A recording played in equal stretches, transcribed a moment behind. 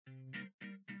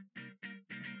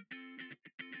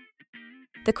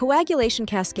The coagulation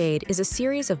cascade is a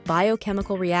series of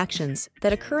biochemical reactions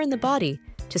that occur in the body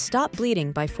to stop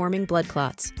bleeding by forming blood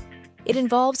clots. It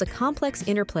involves a complex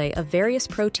interplay of various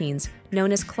proteins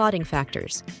known as clotting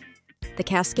factors. The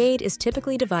cascade is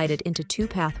typically divided into two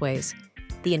pathways,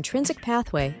 the intrinsic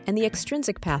pathway and the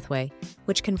extrinsic pathway,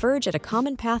 which converge at a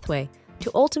common pathway to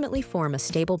ultimately form a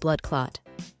stable blood clot.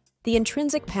 The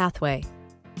intrinsic pathway.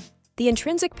 The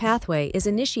intrinsic pathway is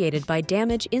initiated by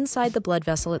damage inside the blood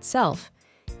vessel itself,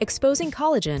 exposing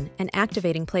collagen and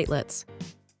activating platelets.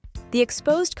 The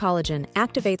exposed collagen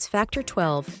activates factor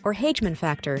 12 or Hageman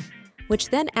factor, which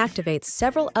then activates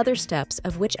several other steps,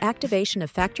 of which activation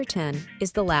of factor 10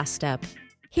 is the last step.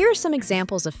 Here are some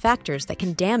examples of factors that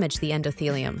can damage the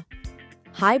endothelium: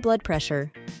 high blood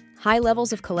pressure, high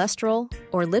levels of cholesterol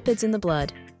or lipids in the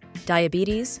blood,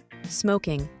 diabetes,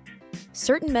 smoking,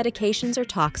 certain medications or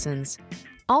toxins.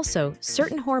 Also,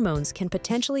 certain hormones can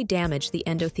potentially damage the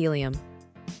endothelium.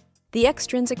 The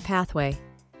extrinsic pathway.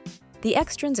 The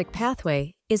extrinsic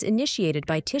pathway is initiated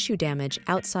by tissue damage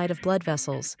outside of blood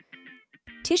vessels.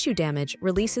 Tissue damage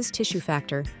releases tissue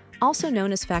factor, also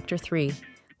known as factor 3,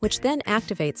 which then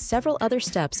activates several other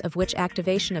steps, of which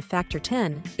activation of factor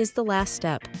 10 is the last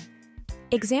step.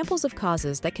 Examples of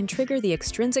causes that can trigger the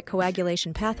extrinsic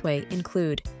coagulation pathway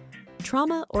include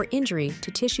trauma or injury to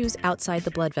tissues outside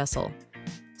the blood vessel,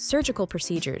 surgical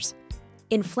procedures,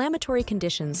 inflammatory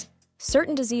conditions,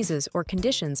 certain diseases or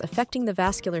conditions affecting the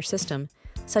vascular system,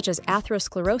 such as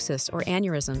atherosclerosis or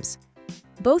aneurysms.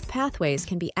 Both pathways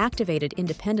can be activated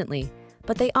independently,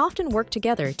 but they often work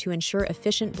together to ensure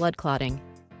efficient blood clotting.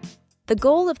 The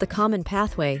goal of the common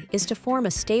pathway is to form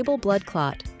a stable blood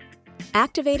clot.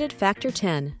 Activated factor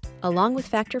 10, along with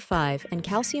factor 5 and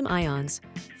calcium ions,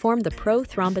 form the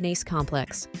prothrombinase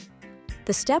complex.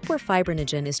 The step where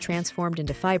fibrinogen is transformed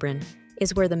into fibrin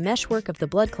is where the meshwork of the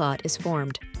blood clot is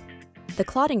formed. The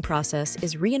clotting process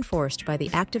is reinforced by the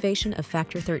activation of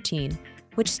factor 13,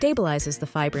 which stabilizes the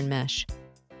fibrin mesh.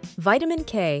 Vitamin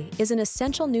K is an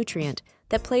essential nutrient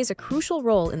that plays a crucial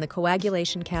role in the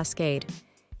coagulation cascade.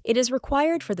 It is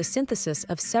required for the synthesis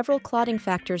of several clotting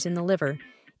factors in the liver,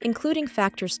 including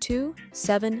factors 2,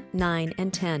 7, 9,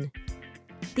 and 10.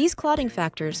 These clotting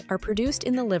factors are produced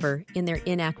in the liver in their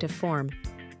inactive form.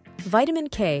 Vitamin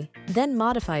K then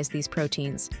modifies these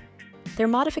proteins. Their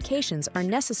modifications are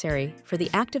necessary for the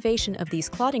activation of these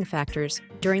clotting factors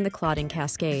during the clotting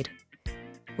cascade.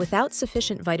 Without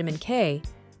sufficient vitamin K,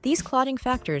 these clotting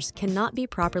factors cannot be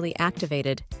properly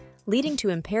activated, leading to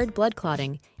impaired blood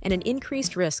clotting and an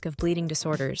increased risk of bleeding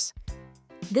disorders.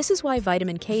 This is why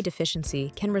vitamin K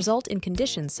deficiency can result in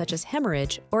conditions such as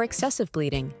hemorrhage or excessive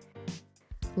bleeding.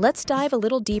 Let's dive a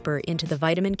little deeper into the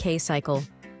vitamin K cycle.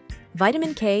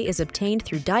 Vitamin K is obtained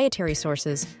through dietary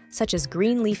sources such as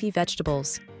green leafy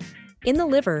vegetables. In the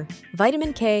liver,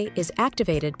 vitamin K is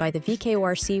activated by the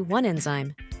VKORC1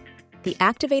 enzyme. The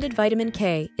activated vitamin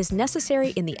K is necessary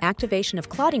in the activation of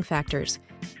clotting factors,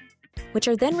 which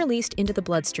are then released into the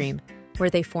bloodstream, where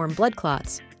they form blood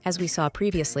clots, as we saw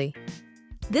previously.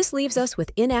 This leaves us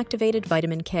with inactivated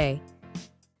vitamin K.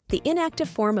 The inactive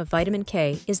form of vitamin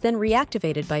K is then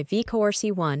reactivated by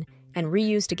VKORC1 and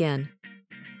reused again.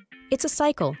 It's a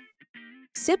cycle.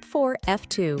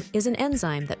 CYP4F2 is an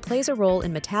enzyme that plays a role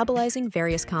in metabolizing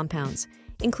various compounds,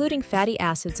 including fatty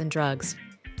acids and drugs.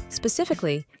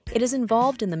 Specifically, it is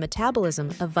involved in the metabolism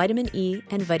of vitamin E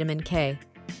and vitamin K.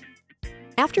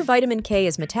 After vitamin K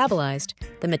is metabolized,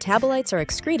 the metabolites are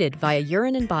excreted via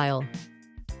urine and bile.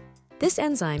 This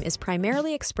enzyme is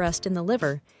primarily expressed in the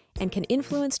liver and can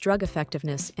influence drug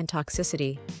effectiveness and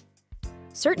toxicity.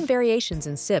 Certain variations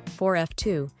in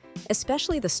CYP4F2,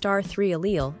 especially the STAR3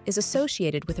 allele, is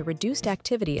associated with a reduced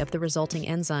activity of the resulting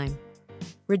enzyme.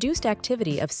 Reduced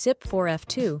activity of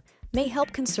CYP4F2 may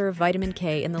help conserve vitamin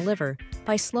K in the liver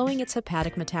by slowing its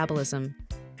hepatic metabolism.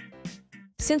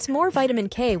 Since more vitamin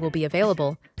K will be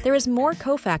available, there is more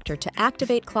cofactor to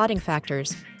activate clotting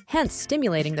factors, hence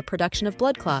stimulating the production of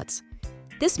blood clots.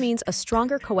 This means a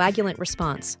stronger coagulant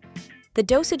response. The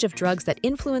dosage of drugs that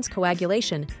influence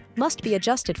coagulation must be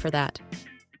adjusted for that.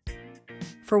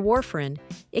 For warfarin,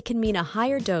 it can mean a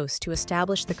higher dose to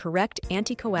establish the correct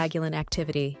anticoagulant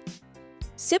activity.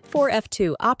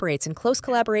 CYP4F2 operates in close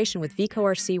collaboration with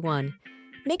VKORC1.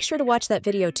 Make sure to watch that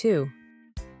video too.